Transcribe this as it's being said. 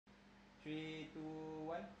3, 2,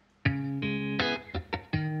 1.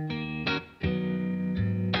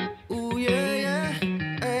 Ooh, yeah, yeah.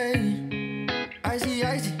 Hey. Icy,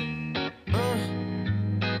 icy.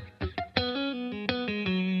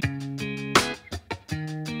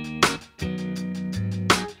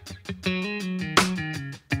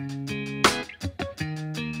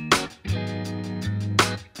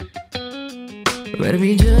 Better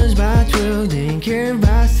be judged by 12, then carried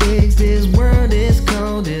by 6. This world is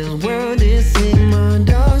cold, this world is sick. My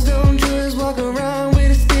dogs don't just walk around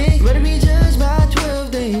with a stick. Better be judged by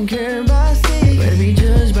 12, then carried by 6. Better be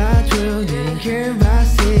judged by 12, then carried by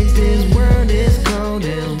 6. This world is cold,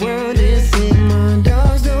 this world is sick. My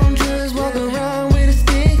dogs don't just walk around with a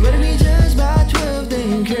stick. Better be judged by 12,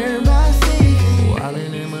 then carried by 6.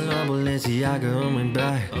 Wildin' in my Lambo, Balenciaga on my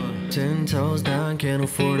back. 10 toes down, can't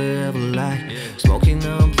afford to ever lie. Smoking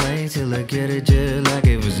on planes till I get it just like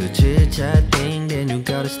it was a chit-chat thing. Then you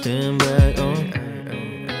gotta stand back,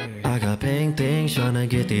 I got pink things tryna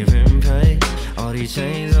get the rent paid. All these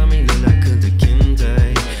chains on me look like Kunta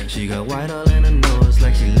Kinte. She got white all in her nose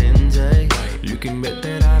like she Lindsay. You can bet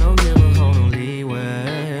that I don't give a whole no leeway.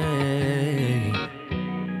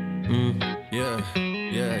 Yeah.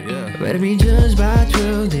 Better be judged by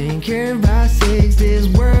 12, then carried by 6. This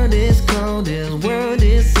world is cold, this world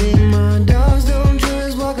is sick. My dogs don't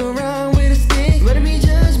just walk around with a stick. Better be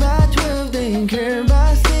judged by 12, then carried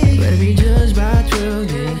by 6. Better be judged by 12,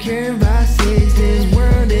 then carried by 6. This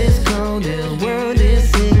world is cold, this world is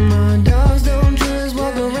sick. My dogs don't just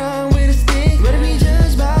walk around with a stick. Better be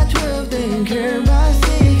judged by 12, then carried by 6.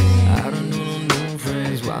 I don't do no new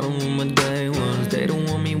friends, riding with my day ones. They don't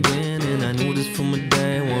want me winning, I knew this from a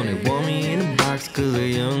day one. They want me in a box cause a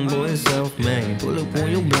young boy is self-made. Pull up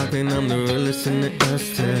on your block and I'm the realest in the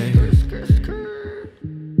estate.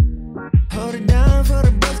 Hold it down for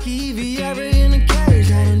the busky, Viera in the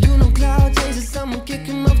cage. I don't do no cloud chases, someone kick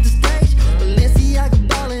him off the stage. Balenciaga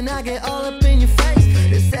ballin', I get all up in your face.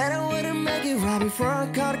 They said I wouldn't make it right before I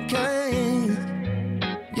caught a case.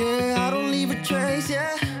 Yeah, I don't leave a trace,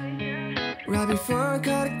 yeah. Right before I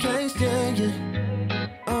caught a case, yeah.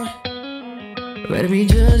 Better be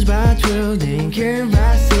judged by 12, then carried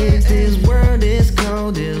by 6. This world is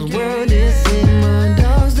cold, this world is sick. My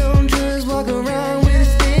dogs don't just walk around with a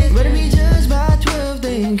stick. Better be judged by 12,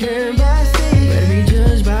 then carried by 6. Better be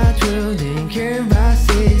judged by 12, then carried by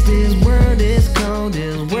 6. This world is cold,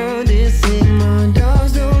 this world is sick. My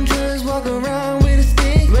dogs don't just walk around with a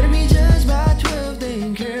stick. Better be judged by 12,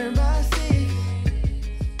 then carried by 6.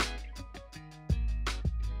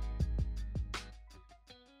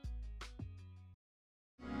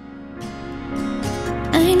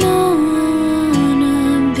 I know